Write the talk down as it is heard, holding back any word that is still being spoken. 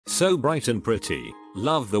So bright and pretty.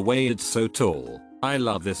 Love the way it's so tall. I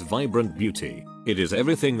love this vibrant beauty. It is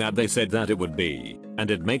everything that they said that it would be,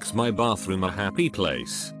 and it makes my bathroom a happy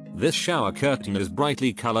place. This shower curtain is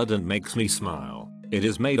brightly colored and makes me smile. It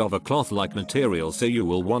is made of a cloth-like material, so you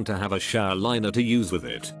will want to have a shower liner to use with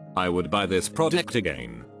it. I would buy this product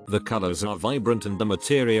again. The colors are vibrant and the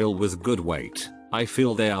material was good weight. I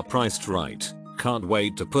feel they are priced right. Can't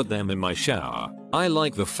wait to put them in my shower. I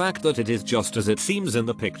like the fact that it is just as it seems in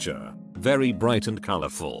the picture. Very bright and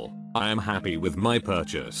colorful. I am happy with my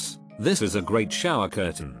purchase. This is a great shower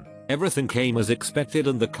curtain. Everything came as expected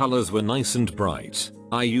and the colors were nice and bright.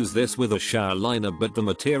 I use this with a shower liner, but the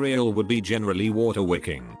material would be generally water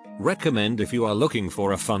wicking. Recommend if you are looking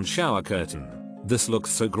for a fun shower curtain. This looks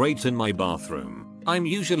so great in my bathroom. I'm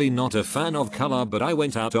usually not a fan of color, but I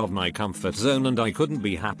went out of my comfort zone and I couldn't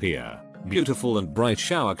be happier. Beautiful and bright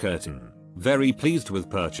shower curtain. Very pleased with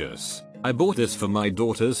purchase. I bought this for my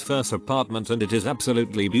daughter's first apartment and it is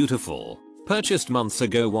absolutely beautiful. Purchased months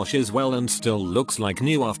ago, washes well and still looks like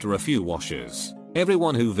new after a few washes.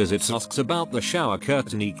 Everyone who visits asks about the shower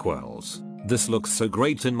curtain equals. This looks so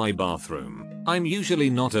great in my bathroom. I'm usually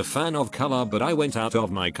not a fan of color, but I went out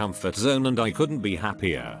of my comfort zone and I couldn't be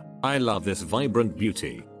happier. I love this vibrant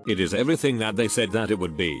beauty. It is everything that they said that it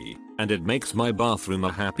would be, and it makes my bathroom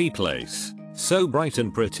a happy place. So bright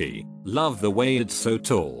and pretty. Love the way it's so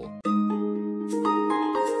tall.